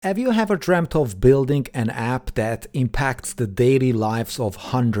Have you ever dreamt of building an app that impacts the daily lives of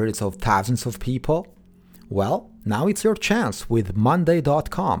hundreds of thousands of people? Well, now it's your chance with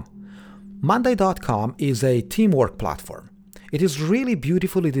Monday.com. Monday.com is a teamwork platform. It is really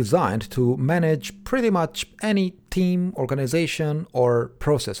beautifully designed to manage pretty much any team, organization, or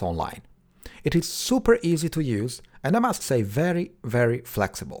process online. It is super easy to use and I must say very, very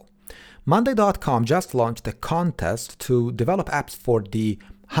flexible. Monday.com just launched a contest to develop apps for the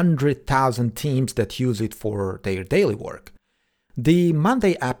 100,000 teams that use it for their daily work. The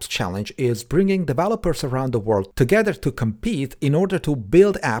Monday Apps Challenge is bringing developers around the world together to compete in order to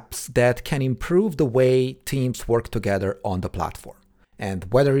build apps that can improve the way teams work together on the platform. And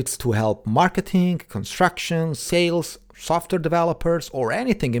whether it's to help marketing, construction, sales, software developers, or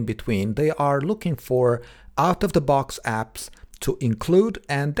anything in between, they are looking for out-of-the-box apps to include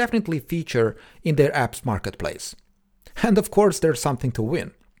and definitely feature in their apps marketplace. And of course, there's something to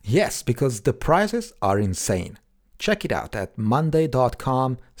win. Yes, because the prizes are insane. Check it out at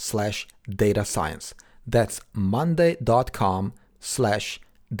monday.com/data science. That's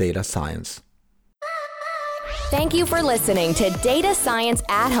monday.com/data science. Thank you for listening to Data Science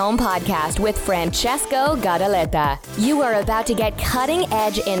at Home podcast with Francesco Gaudaletta. You are about to get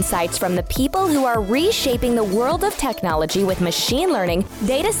cutting-edge insights from the people who are reshaping the world of technology with machine learning,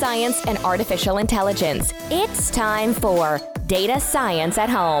 data science, and artificial intelligence. It's time for Data Science at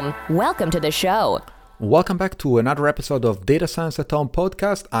Home. Welcome to the show. Welcome back to another episode of Data Science at Home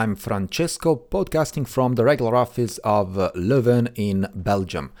podcast. I'm Francesco, podcasting from the regular office of Leuven in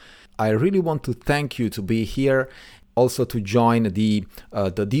Belgium. I really want to thank you to be here, also to join the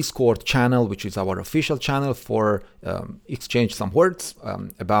Discord channel, which is our official channel for exchange some words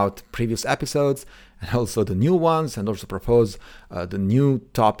about previous episodes and also the new ones, and also propose the new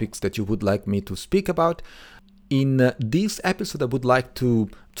topics that you would like me to speak about. In this episode, I would like to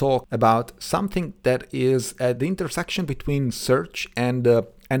talk about something that is at the intersection between search and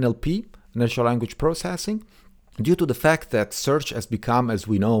NLP, natural language processing, due to the fact that search has become, as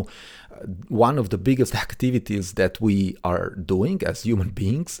we know, one of the biggest activities that we are doing as human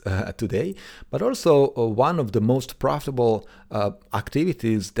beings today, but also one of the most profitable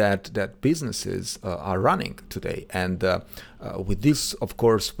activities that businesses are running today. And with this, of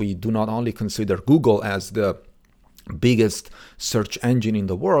course, we do not only consider Google as the biggest search engine in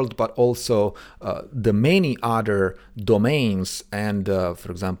the world, but also the many other domains, and for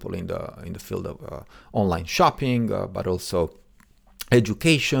example in the field of online shopping, but also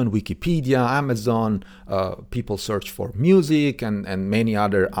education, Wikipedia, Amazon, people search for music and many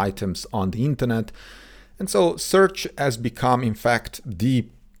other items on the internet. And so search has become, in fact, the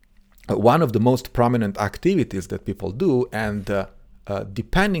one of the most prominent activities that people do, and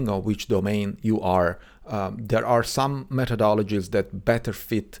depending on which domain you are, there are some methodologies that better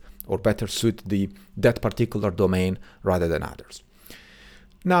fit or better suit that particular domain rather than others.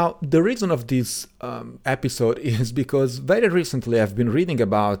 Now, the reason of this episode is because very recently I've been reading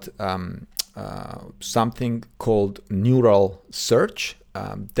about something called neural search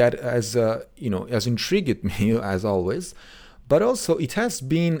that has intrigued me as always, but also it has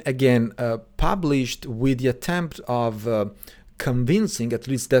been again published with the attempt of convincing, at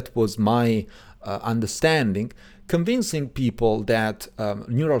least that was my understanding, convincing people that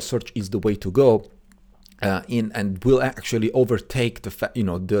neural search is the way to go and will actually overtake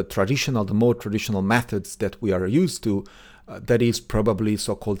the more traditional methods that we are used to, that is probably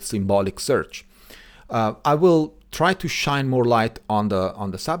so-called symbolic search. I will try to shine more light on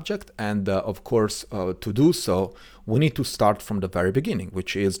the subject, and of course, to do so, we need to start from the very beginning,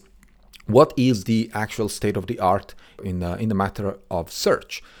 which is what is the actual state of the art in the matter of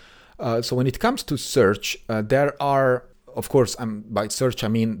search. So when it comes to search, there are, of course, by search I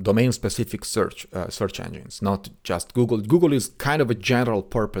mean domain-specific search engines, not just Google. Google is kind of a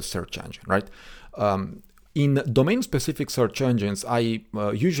general-purpose search engine, right? In domain-specific search engines, I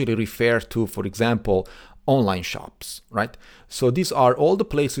usually refer to, for example, online shops, right? So these are all the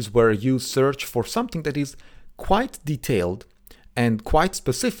places where you search for something that is quite detailed and quite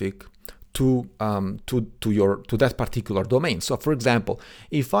specific to that particular domain. So for example,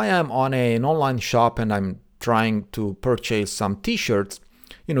 if I am on an online shop and I'm trying to purchase some t-shirts,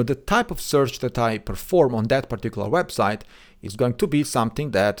 the type of search that I perform on that particular website is going to be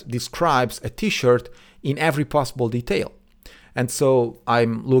something that describes a t-shirt in every possible detail. And so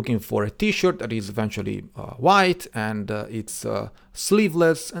I'm looking for a t-shirt that is eventually white and it's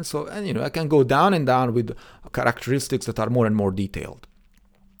sleeveless, and I can go down and down with characteristics that are more and more detailed.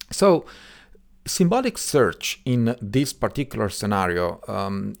 So symbolic search in this particular scenario,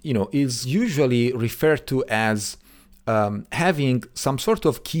 is usually referred to as having some sort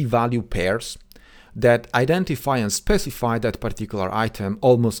of key value pairs that identify and specify that particular item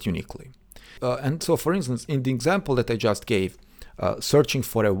almost uniquely. And so, for instance, in the example that I just gave, searching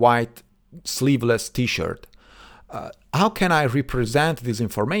for a white sleeveless t-shirt, how can I represent this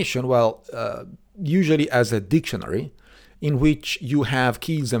information? Well, usually as a dictionary in which you have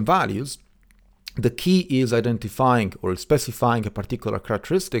keys and values. The key is identifying or specifying a particular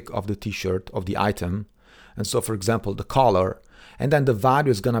characteristic of the t-shirt, of the item. And so, for example, the color. And then the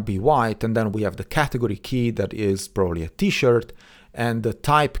value is going to be white. And then we have the category key that is probably a t-shirt, and the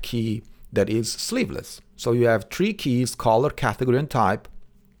type key that is sleeveless. So you have three keys, color, category, and type,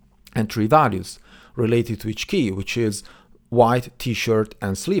 and three values related to each key, which is white, t-shirt,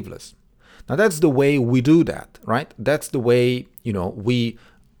 and sleeveless. Now that's the way we do that, right? That's the way, we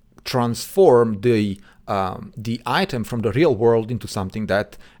transform the item from the real world into something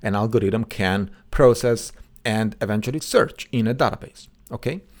that an algorithm can process and eventually search in a database.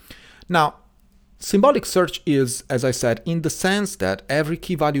 Okay. Now, symbolic search is, as I said, in the sense that every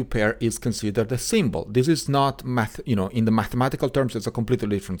key value pair is considered a symbol. This is not in the mathematical terms, it's a completely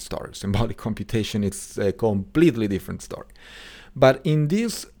different story. Symbolic computation is a completely different story. But in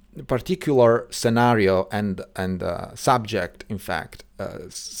this particular scenario and subject, in fact,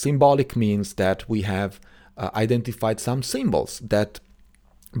 symbolic means that we have identified some symbols that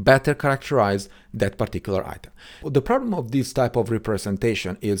better characterize that particular item. The problem of this type of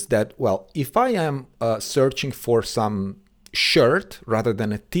representation is that, well, if I am searching for some shirt rather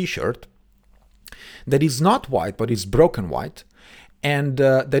than a t-shirt that is not white but is broken white, and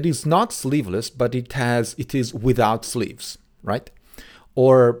that is not sleeveless but it is without sleeves, right?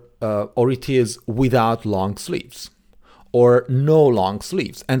 Or it is without long sleeves, or no long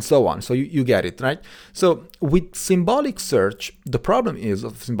sleeves, and so on. So you get it, right? So with symbolic search, the problem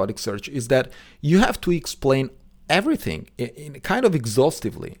of symbolic search is that you have to explain everything in kind of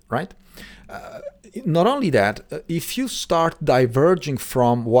exhaustively, right? Not only that, if you start diverging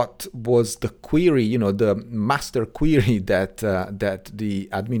from what was the query, the master query that the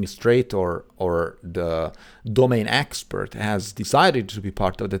administrator or the domain expert has decided to be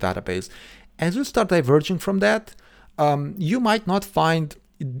part of the database, as you start diverging from that, you might not find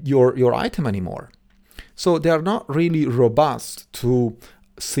your item anymore. So they are not really robust to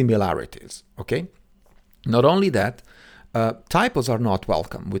similarities, okay? Not only that, typos are not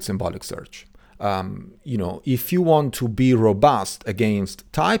welcome with symbolic search. If you want to be robust against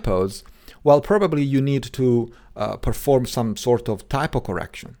typos, well, probably you need to perform some sort of typo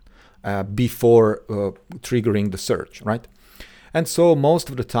correction before triggering the search, right? And so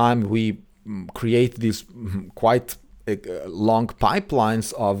most of the time we create these quite long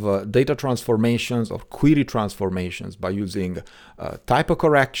pipelines of data transformations or query transformations by using typo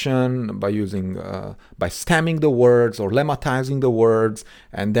correction, by stemming the words or lemmatizing the words,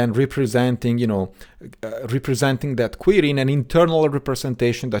 and then representing that query in an internal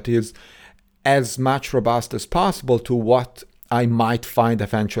representation that is as much robust as possible to what I might find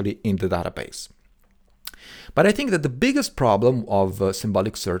eventually in the database. But I think that the biggest problem of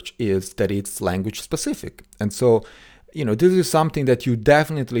symbolic search is that it's language specific. And so, this is something that you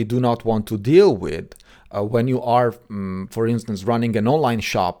definitely do not want to deal with when you are, for instance, running an online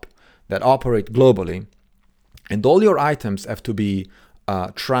shop that operates globally, and all your items have to be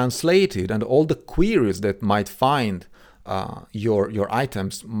translated, and all the queries that might find your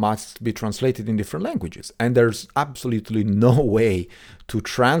items must be translated in different languages. And there's absolutely no way to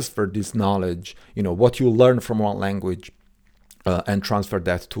transfer this knowledge, what you learn from one language, and transfer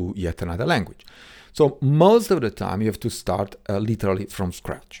that to yet another language. So most of the time you have to start literally from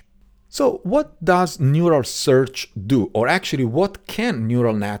scratch. So what does neural search do? Or actually, what can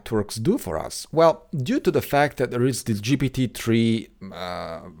neural networks do for us? Well, due to the fact that there is this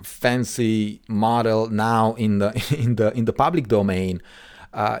GPT-3 fancy model now in the public domain,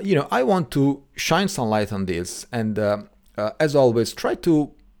 I want to shine some light on this, and as always, try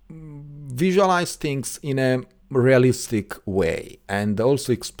to visualize things in a realistic way and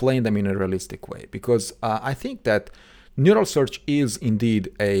also explain them in a realistic way, because I think that neural search is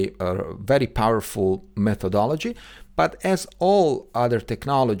indeed a very powerful methodology, but as all other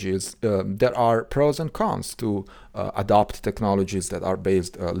technologies, there are pros and cons to adopt technologies that are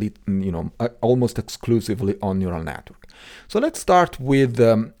based, almost exclusively on neural network. So let's start with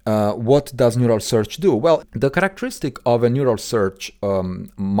what does neural search do? Well, the characteristic of a neural search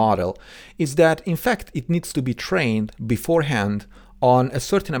model is that, in fact, it needs to be trained beforehand on a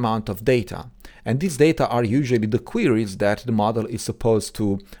certain amount of data. And these data are usually the queries that the model is supposed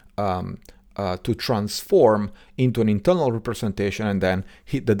to transform into an internal representation and then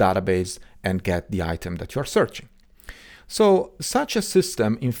hit the database and get the item that you're searching. So such a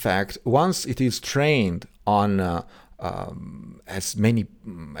system, in fact, once it is trained on as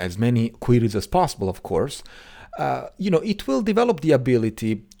many queries as possible, of course, it will develop the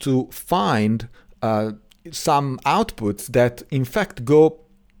ability to find some outputs that, in fact,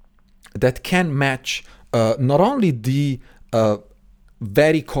 that can match not only the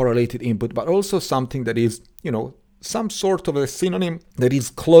very correlated input, but also something that is, some sort of a synonym that is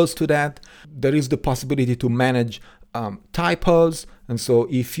close to that. There is the possibility to manage typos, and so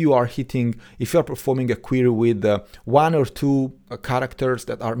if you are performing a query with one or two characters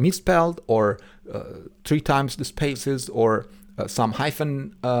that are misspelled, or 3 times the spaces, or some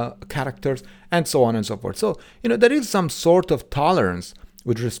hyphen characters, and so on and so forth. So there is some sort of tolerance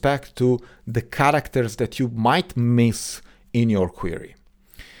with respect to the characters that you might miss in your query.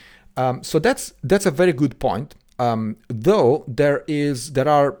 So that's a very good point. Though there is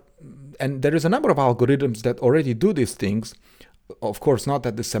a number of algorithms that already do these things, of course not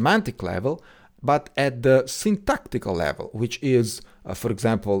at the semantic level, but at the syntactical level, which is, for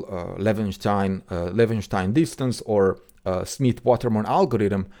example, Levenshtein distance or Smith-Waterman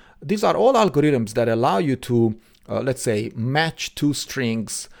algorithm. These are all algorithms that allow you to, let's say, match 2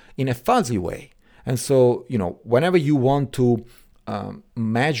 strings in a fuzzy way. And so, whenever you want to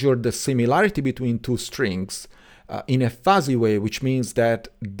measure the similarity between 2 strings, in a fuzzy way, which means that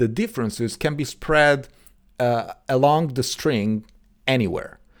the differences can be spread along the string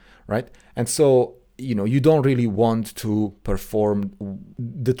anywhere, right? And so, you don't really want to perform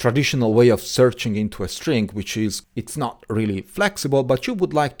the traditional way of searching into a string, which is, it's not really flexible, but you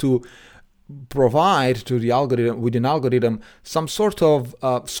would like to provide to the algorithm, within algorithm, some sort of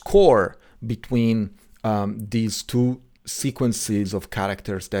score between these 2 sequences of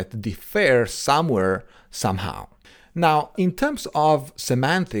characters that differ somewhere, somehow. Now, in terms of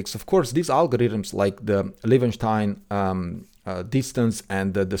semantics, of course, these algorithms like the Levenshtein distance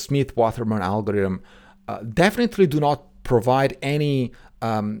and the Smith-Waterman algorithm definitely do not provide any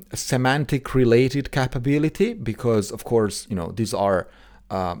semantic related capability, because, of course,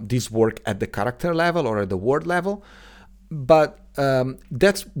 these work at the character level or at the word level. But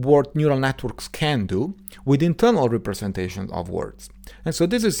that's what neural networks can do with internal representations of words. And so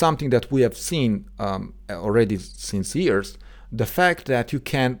this is something that we have seen already since years, the fact that you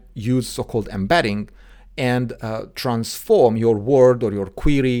can use so-called embedding and transform your word or your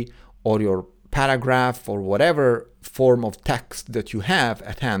query or your paragraph or whatever form of text that you have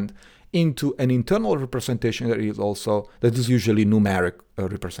at hand into an internal representation that is usually numeric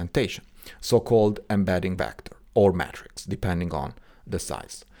representation, so-called embedding vector or matrix, depending on the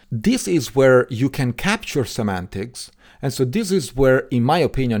size. This is where you can capture semantics, and so this is where, in my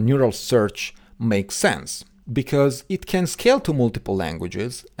opinion, neural search makes sense, because it can scale to multiple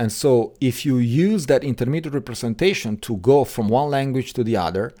languages, and so if you use that intermediate representation to go from one language to the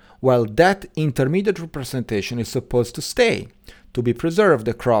other, well, that intermediate representation is supposed to be preserved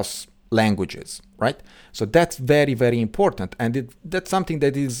across languages, right? So that's very, very important, and that's something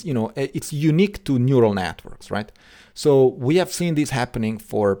that is, it's unique to neural networks, right? So we have seen this happening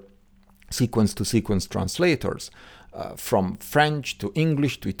for sequence-to-sequence translators, from French to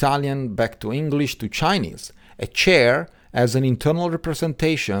English to Italian, back to English to Chinese. A chair as an internal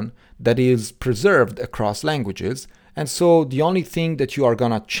representation that is preserved across languages, and so the only thing that you are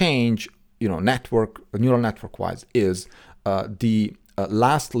gonna change, neural network-wise, is the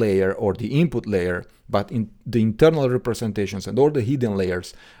last layer or the input layer, but in the internal representations and all the hidden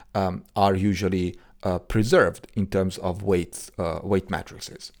layers are usually preserved in terms of weight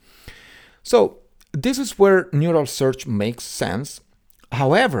matrices. So this is where neural search makes sense.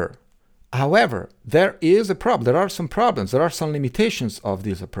 However, there is a problem. There are some problems. There are some limitations of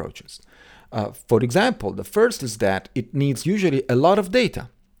these approaches. For example, the first is that it needs usually a lot of data,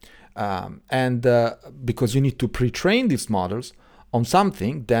 and because you need to pre-train these models on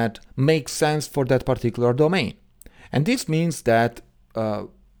something that makes sense for that particular domain. And this means that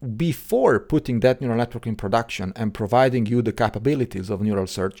before putting that neural network in production and providing you the capabilities of neural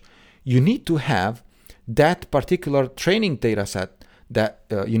search, you need to have that particular training data set that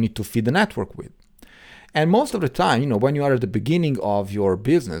you need to feed the network with. And most of the time, when you are at the beginning of your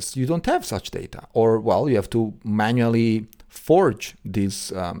business, you don't have such data, or, well, you have to manually forge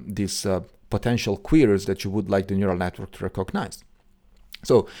these potential queries that you would like the neural network to recognize.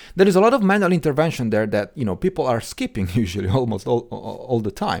 So there is a lot of manual intervention there that people are skipping usually almost all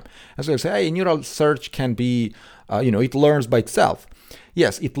the time. And so you say, hey, neural search can be, it learns by itself.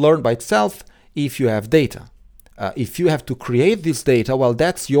 Yes, it learns by itself if you have data. If you have to create this data, well,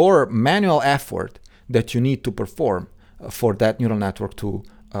 that's your manual effort that you need to perform for that neural network to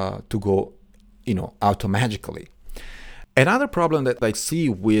go, automagically. Another problem that I see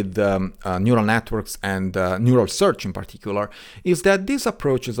with neural networks and neural search in particular is that these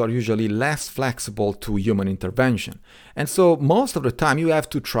approaches are usually less flexible to human intervention. And so most of the time you have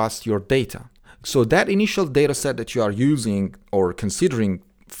to trust your data. So that initial data set that you are using or considering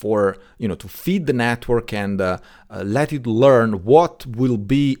for, to feed the network and let it learn what will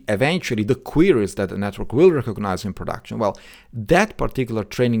be eventually the queries that the network will recognize in production. Well, that particular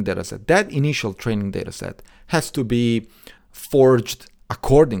training data set, that initial training data set has to be forged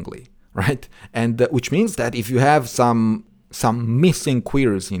accordingly, right? And which means that if you have some missing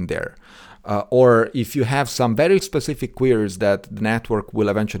queries in there, or if you have some very specific queries that the network will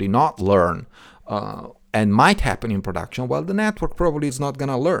eventually not learn, and might happen in production, well, the network probably is not going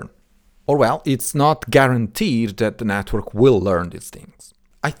to learn. Or, well, it's not guaranteed that the network will learn these things.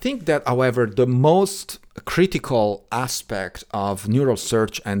 I think that, however, the most critical aspect of neural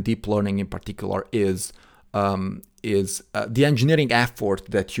search and deep learning in particular is the engineering effort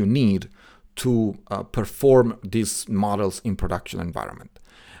that you need to perform these models in production environment.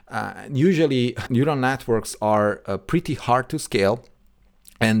 Usually, neural networks are pretty hard to scale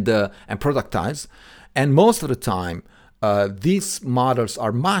and productize. And most of the time, these models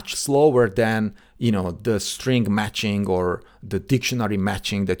are much slower than the string matching or the dictionary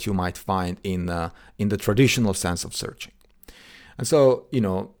matching that you might find in the traditional sense of searching. And so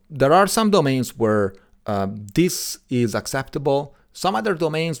there are some domains where this is acceptable, some other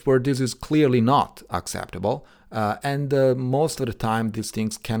domains where this is clearly not acceptable, and most of the time these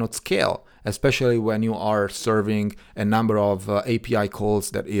things cannot scale, especially when you are serving a number of API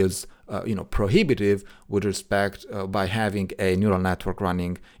calls that is prohibitive with respect by having a neural network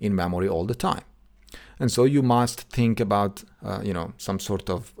running in memory all the time. And so you must think about some sort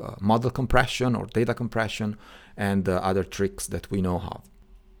of model compression or data compression and other tricks that we know of.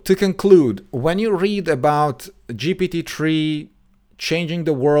 To conclude, when you read about GPT-3 changing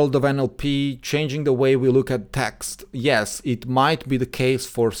the world of NLP, changing the way we look at text, yes, it might be the case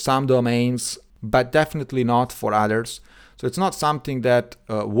for some domains, but definitely not for others. So it's not something that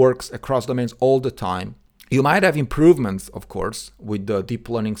works across domains all the time. You might have improvements, of course, with the deep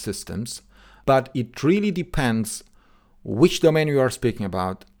learning systems, but it really depends which domain you are speaking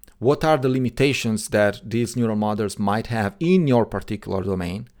about, what are the limitations that these neural models might have in your particular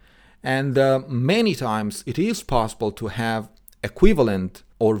domain. And many times it is possible to have equivalent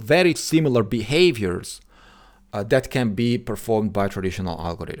or very similar behaviors that can be performed by traditional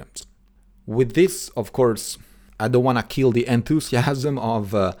algorithms. With this, of course, I don't want to kill the enthusiasm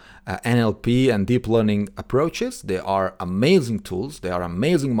of NLP and deep learning approaches. They are amazing tools. They are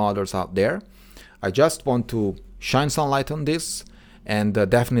amazing models out there. I just want to shine some light on this and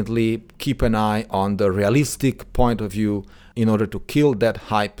definitely keep an eye on the realistic point of view in order to kill that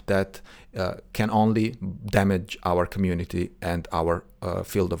hype that can only damage our community and our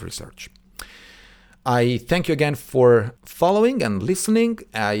field of research. I thank you again for following and listening.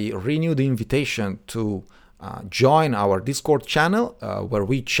 I renew the invitation to join our Discord channel where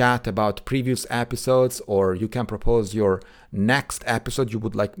we chat about previous episodes, or you can propose your next episode you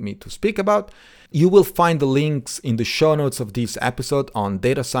would like me to speak about. You will find the links in the show notes of this episode on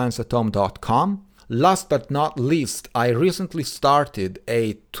datascienceathome.com. Last but not least, I recently started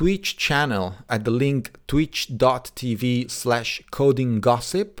a Twitch channel at the link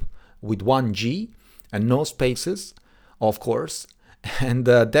twitch.tv/codinggossip with 1G and no spaces, of course. And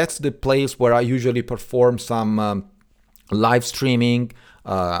that's the place where I usually perform some live streaming,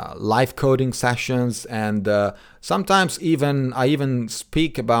 live coding sessions, and sometimes I even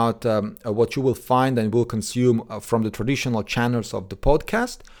speak about what you will find and will consume from the traditional channels of the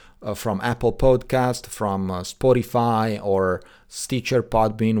podcast, from Apple Podcast, from Spotify or Stitcher,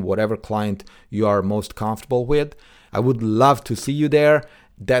 Podbean, whatever client you are most comfortable with. I would love to see you there.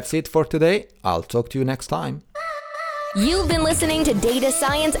 That's it for today. I'll talk to you next time. You've been listening to Data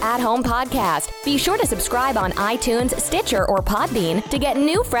Science at Home podcast. Be sure to subscribe on iTunes, Stitcher, or Podbean to get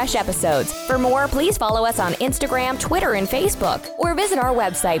new fresh episodes. For more, please follow us on Instagram, Twitter, and Facebook, or visit our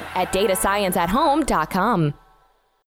website at datascienceathome.com.